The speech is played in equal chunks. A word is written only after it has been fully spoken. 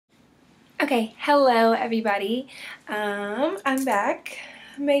Okay, hello everybody. I'm back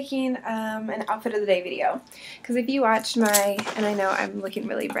making an outfit of the day video. Because if you watched my, and I know I'm looking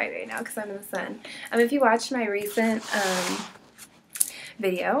really bright right now because I'm in the sun. If you watched my recent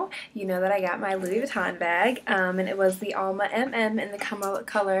video, you know that I got my Louis Vuitton bag, and it was the Alma MM in the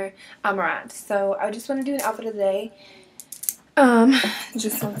color Amaranth. So I just want to do an outfit of the day.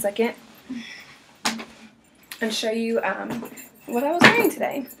 Just one second, and show you what I was wearing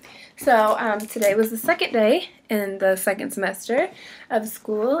today. So today was the second day in the second semester of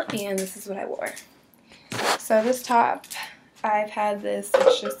school, and this is what I wore. So this top, I've had this,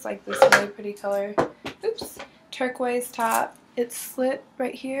 it's just like this really pretty color, oops, turquoise top. It's slit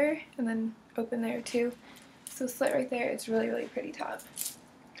right here and then open there too. So slit right there, it's really, really pretty top.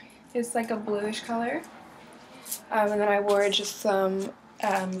 It's like a bluish color. And then I wore just some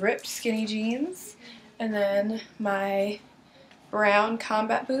ripped skinny jeans, and then my brown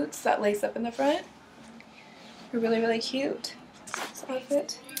combat boots that lace up in the front. They're really, really cute. This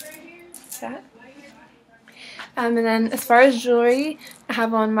outfit. That. And then as far as jewelry, I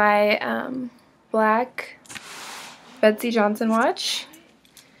have on my black Betsy Johnson watch,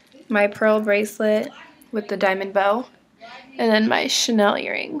 my pearl bracelet with the diamond bow, and then my Chanel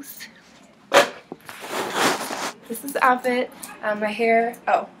earrings. This is the outfit. My hair,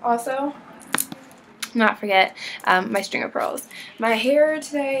 also, not forget my string of pearls. My hair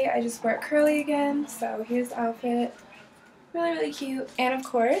today, I just wore it curly again, so here's the outfit. Really, really cute. And of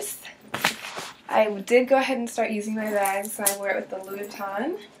course, I did go ahead and start using my bag, so I wear it with the Louis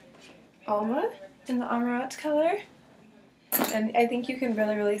Vuitton Alma in the Amaranth color. And I think you can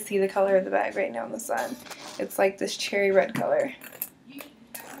really, really see the color of the bag right now in the sun. It's like this cherry red color.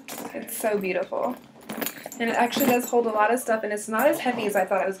 It's so beautiful. And it actually does hold a lot of stuff, and it's not as heavy as I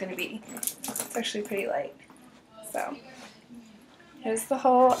thought it was going to be. It's actually pretty light. So, here's the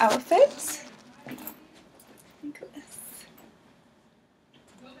whole outfit. Look at this.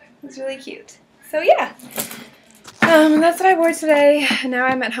 It's really cute. So yeah, that's what I wore today. Now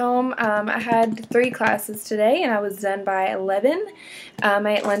I'm at home. I had 3 classes today, and I was done by 11. I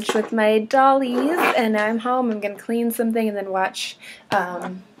ate lunch with my dollies, and now I'm home. I'm going to clean something and then watch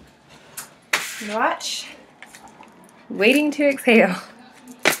Waiting to Exhale.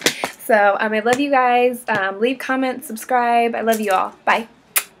 So I love you guys. Leave comments, subscribe. I love you all. Bye.